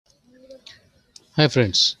Hi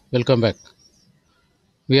friends, welcome back.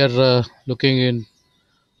 We are looking in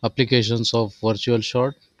applications of virtual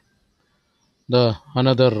short. The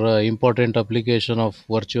another important application of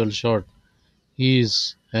virtual short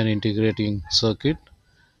is an integrating circuit.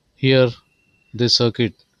 Here, this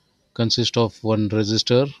circuit consists of one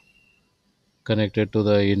resistor connected to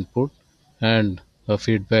the input and a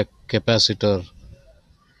feedback capacitor.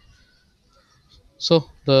 So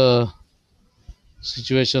the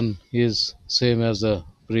situation is same as the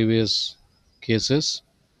previous cases.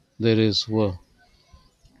 There is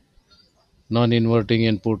non-inverting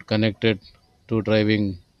input connected to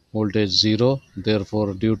driving voltage 0.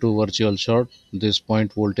 Therefore, due to virtual short, this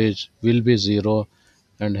point voltage will be 0,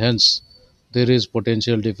 and hence there is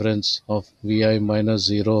potential difference of Vi minus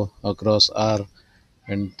 0 across R,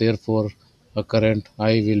 and therefore a current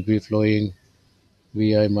I will be flowing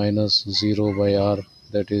Vi minus 0 by R,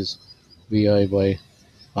 that is Vi by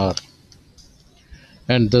R.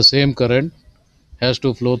 And the same current has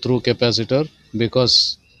to flow through capacitor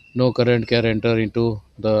because no current can enter into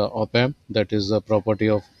the op-amp, that is the property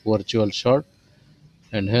of virtual short,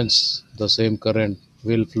 and hence the same current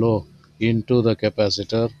will flow into the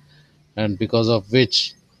capacitor, and because of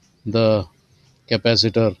which the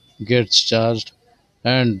capacitor gets charged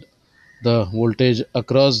and the voltage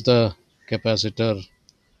across the capacitor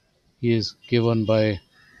is given by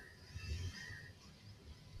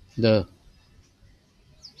the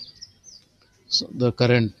the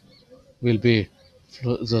current will be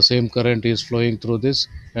the same current is flowing through this,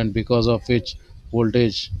 and because of which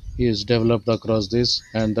voltage is developed across this,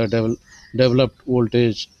 and the developed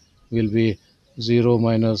voltage will be 0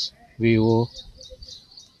 minus vo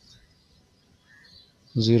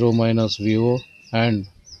 0 minus vo, and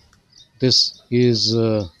this is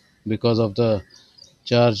because of the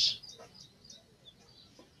charge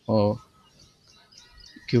uh,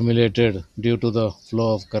 accumulated due to the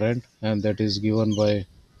flow of current, and that is given by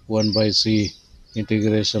 1 by c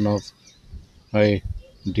integration of I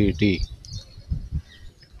dt.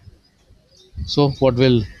 So what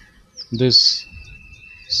will this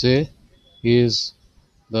say is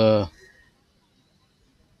the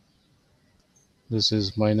this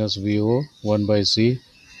is minus vo 1 by c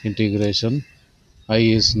integration. I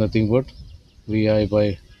is nothing but vi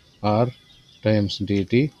by r times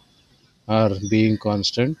dt, r being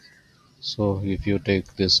constant. So if you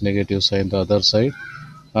take this negative sign the other side,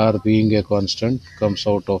 r being a constant comes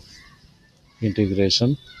out of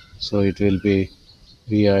integration, so it will be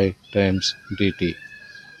vi times dt.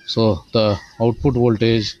 So the output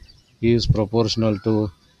voltage is proportional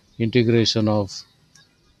to integration of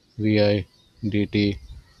vi dt.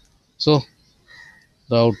 So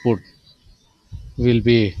the output will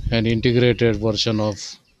be an integrated version of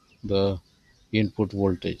the input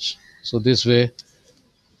voltage. So this way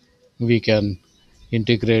we can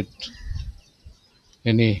integrate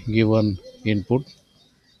any given input.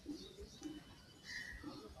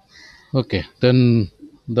 Okay, then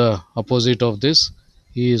the opposite of this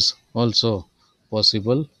is also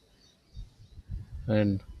possible.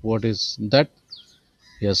 And what is that?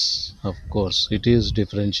 Yes, of course, it is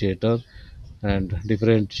differentiator, and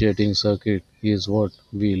differentiating circuit is what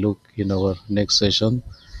we look in our next session.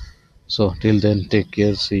 So till then, take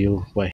care. See you. Bye.